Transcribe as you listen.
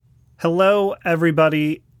Hello,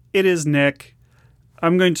 everybody. It is Nick.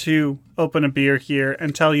 I'm going to open a beer here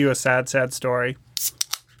and tell you a sad, sad story.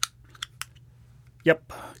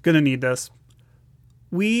 Yep, gonna need this.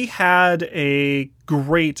 We had a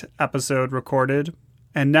great episode recorded,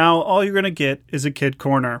 and now all you're gonna get is a kid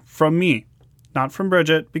corner from me, not from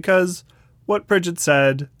Bridget, because what Bridget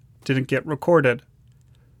said didn't get recorded.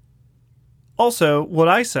 Also, what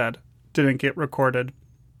I said didn't get recorded.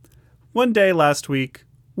 One day last week,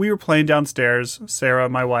 we were playing downstairs, Sarah,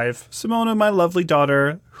 my wife, Simona, my lovely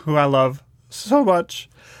daughter, who I love so much,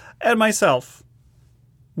 and myself.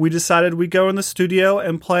 We decided we'd go in the studio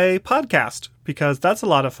and play podcast, because that's a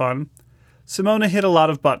lot of fun. Simona hit a lot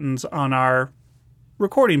of buttons on our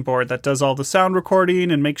recording board that does all the sound recording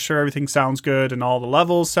and makes sure everything sounds good and all the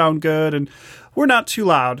levels sound good and we're not too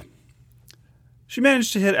loud. She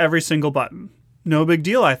managed to hit every single button. No big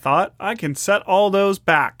deal, I thought. I can set all those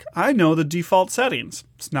back. I know the default settings.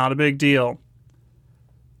 It's not a big deal.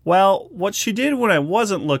 Well, what she did when I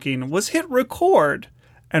wasn't looking was hit record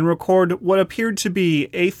and record what appeared to be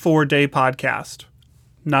a 4-day podcast.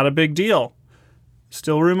 Not a big deal.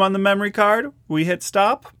 Still room on the memory card. We hit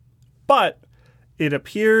stop. But it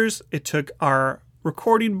appears it took our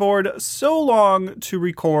recording board so long to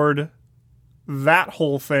record that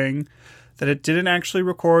whole thing that it didn't actually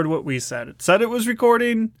record what we said. It said it was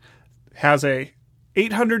recording, has a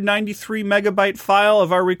 893 megabyte file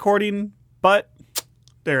of our recording, but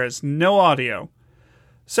there is no audio.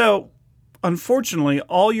 So, unfortunately,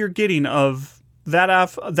 all you're getting of that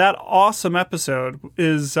awesome episode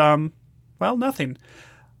is, nothing.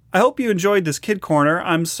 I hope you enjoyed this Kid Corner.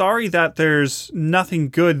 I'm sorry that there's nothing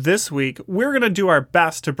good this week. We're going to do our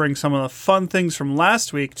best to bring some of the fun things from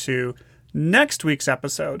last week to next week's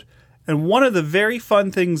episode. And one of the very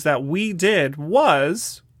fun things that we did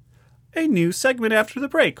was a new segment after the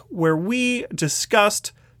break where we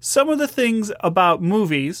discussed some of the things about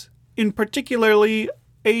movies, in particularly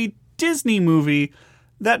a Disney movie,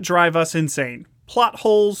 that drive us insane. Plot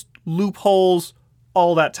holes, loopholes,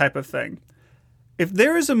 all that type of thing. If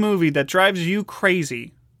there is a movie that drives you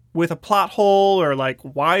crazy with a plot hole or like,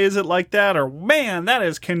 why is it like that? Or man, that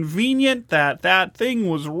is convenient that thing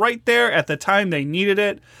was right there at the time they needed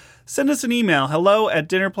it. Send us an email,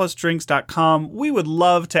 hello@dinnerplusdrinks.com. We would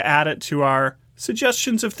love to add it to our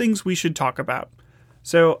suggestions of things we should talk about.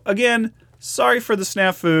 So again, sorry for the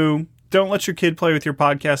snafu. Don't let your kid play with your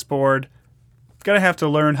podcast board. Gonna have to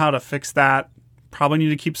learn how to fix that. Probably need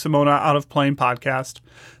to keep Simona out of playing podcast.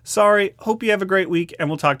 Sorry, hope you have a great week, and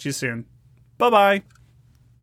we'll talk to you soon. Bye-bye.